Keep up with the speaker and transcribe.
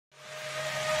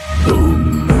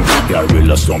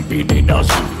gorilla stomping in a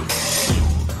zoo.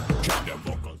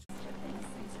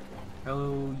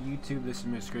 Hello YouTube, this is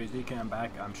Mr. Crazy and I'm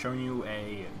back. I'm showing you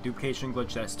a duplication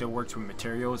glitch that still works with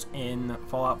materials in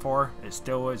Fallout 4. It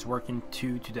still is working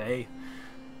to today.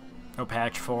 No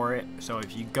patch for it. So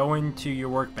if you go into your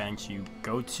workbench, you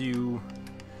go to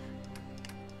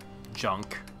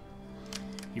junk.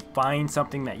 You find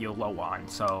something that you're low on.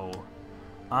 So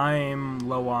I'm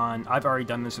low on, I've already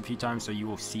done this a few times, so you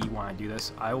will see when I do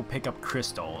this. I will pick up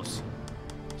crystals.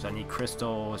 So I need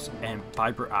crystals and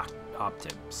fiber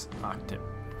optics.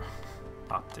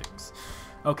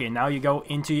 Okay, now you go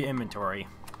into your inventory.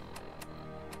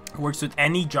 It works with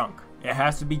any junk. It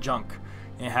has to be junk.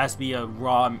 It has to be a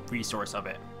raw resource of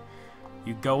it.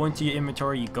 You go into your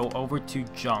inventory, you go over to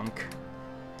junk,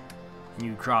 and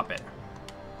you drop it.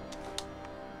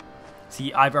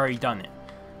 See, I've already done it.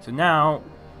 So now,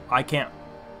 I can't.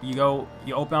 You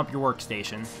open up your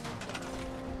workstation.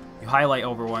 You highlight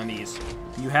over one of these.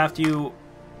 You have to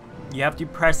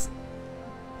press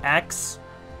X,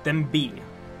 then B.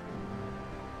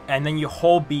 And then you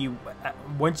hold B.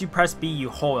 Once you press B, you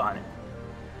hold on it.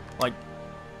 Like,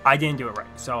 I didn't do it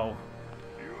right. So,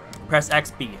 press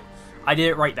X, B. I did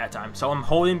it right that time. So I'm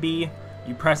holding B,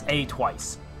 you press A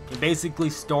twice. You basically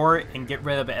store it and get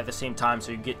rid of it at the same time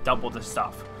so you get double the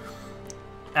stuff.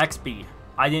 XB.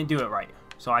 I didn't do it right.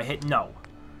 So I hit no.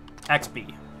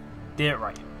 XB. Did it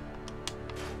right.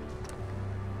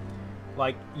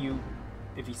 Like,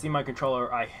 if you see my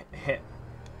controller, I hit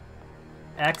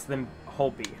X, then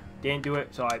hold B. Didn't do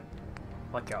it, so I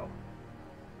let go.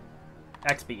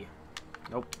 XB.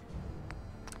 Nope.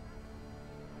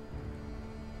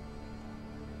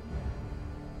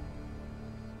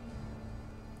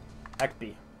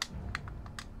 XB.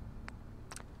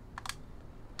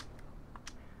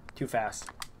 Too fast.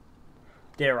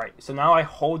 Did it right. So now I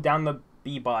hold down the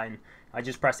B button. I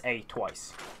just press A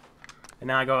twice. And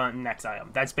then I go on the next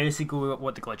item. That's basically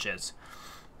what the glitch is.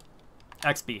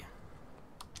 XB.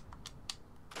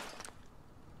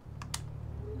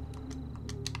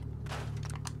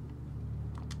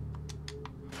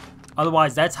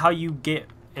 Otherwise, that's how you get,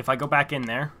 if I go back in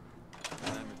there,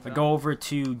 if I go over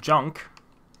to junk,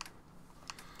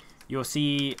 you'll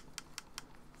see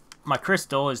my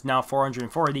crystal is now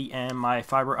 440 and my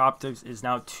fiber optics is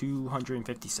now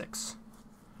 256.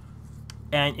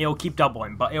 And it'll keep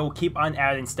doubling, but it'll keep on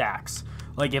adding stacks.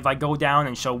 Like if I go down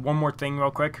and show one more thing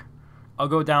real quick, I'll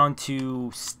go down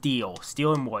to steel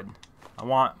and wood. I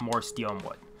want more steel and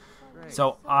wood. Great.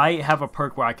 So I have a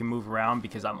perk where I can move around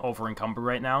because I'm over encumbered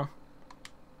right now.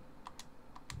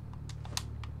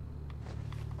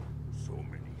 So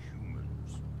many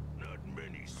humans, not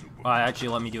many super. Actually,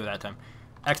 let me do it that time.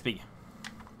 XB.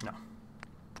 No.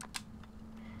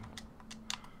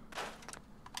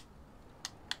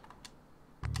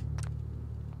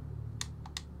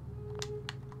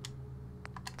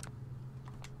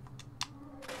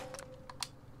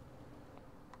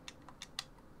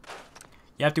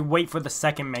 You have to wait for the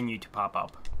second menu to pop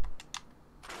up.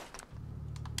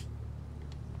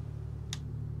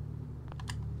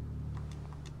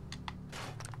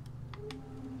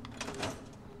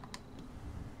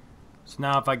 So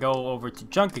now if I go over to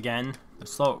junk again,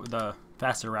 the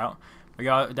faster route, I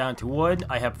go down to wood,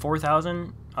 I have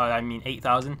 8,000,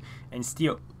 and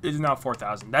steel is now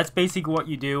 4,000. That's basically what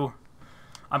you do.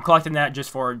 I'm collecting that just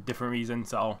for a different reason,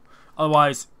 so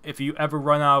otherwise, if you ever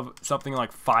run out of something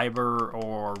like fiber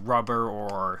or rubber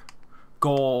or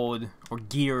gold or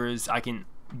gears, I can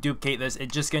duplicate this.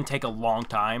 It's just going to take a long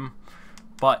time,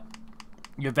 but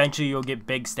eventually you'll get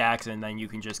big stacks and then you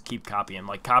can just keep copying.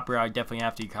 Like copper, I definitely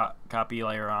have to copy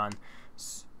later on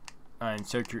and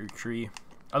circuitry.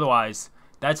 Otherwise,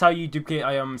 that's how you duplicate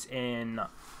items in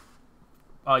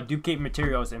duplicate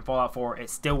materials in Fallout 4. It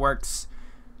still works.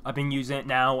 I've been using it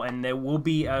now, and there will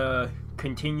be a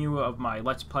continue of my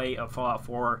Let's Play of Fallout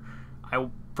 4. I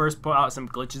will first put out some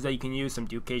glitches that you can use, some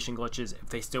duplication glitches, if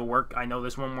they still work. I know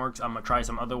this one works. I'm going to try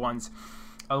some other ones.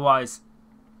 Otherwise,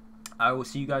 I will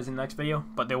see you guys in the next video.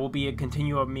 But there will be a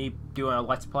continue of me doing a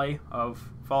Let's Play of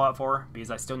Fallout 4,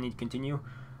 because I still need to continue.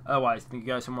 Otherwise, thank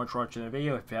you guys so much for watching the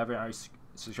video. If you haven't already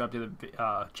subscribed to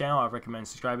the channel, I recommend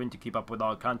subscribing to keep up with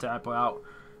all the content I put out.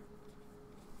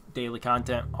 Daily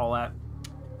content, all that.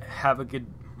 Have a good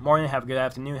morning, have a good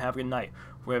afternoon, have a good night,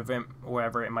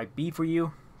 wherever it might be for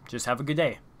you. Just have a good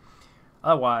day.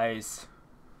 Otherwise,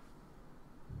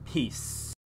 peace.